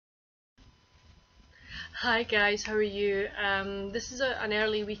Hi guys, how are you? This is an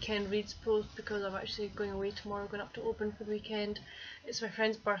early weekend reads post because I'm actually going away tomorrow, going up to Oban for the weekend. It's my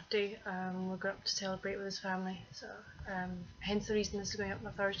friend's birthday, we're going up to celebrate with his family, so hence the reason this is going up on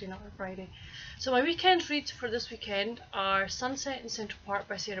a Thursday, not on a Friday. So my weekend reads for this weekend are Sunset in Central Park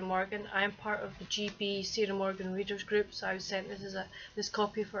by Sarah Morgan. I am part of the GB Sarah Morgan Readers Group, so I was sent this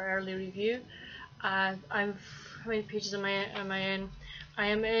copy for early review. How many pages am I in? I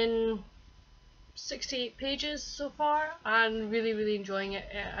am in 68 pages so far and really enjoying it.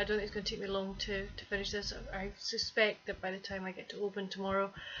 I don't think it's going to take me long to finish this. I suspect that by the time I get to Oban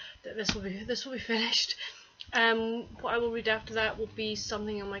tomorrow that this will be finished. What I will read after that will be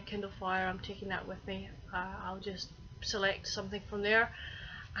something on my Kindle Fire. I'm taking that with me. I'll just select something from there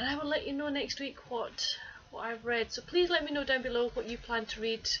and I will let you know next week what I've read. So please let me know down below what you plan to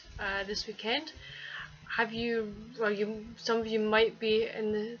read this weekend. Have you, some of you might be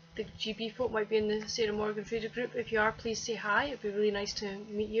in the GB folk might be in the Sarah Morgan reader group. If you are, please say hi. It'd be really nice to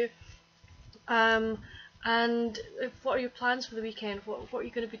meet you. And what are your plans for the weekend? What are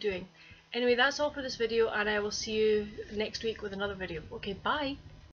you going to be doing? Anyway, that's all for this video and I will see you next week with another video. Okay, bye!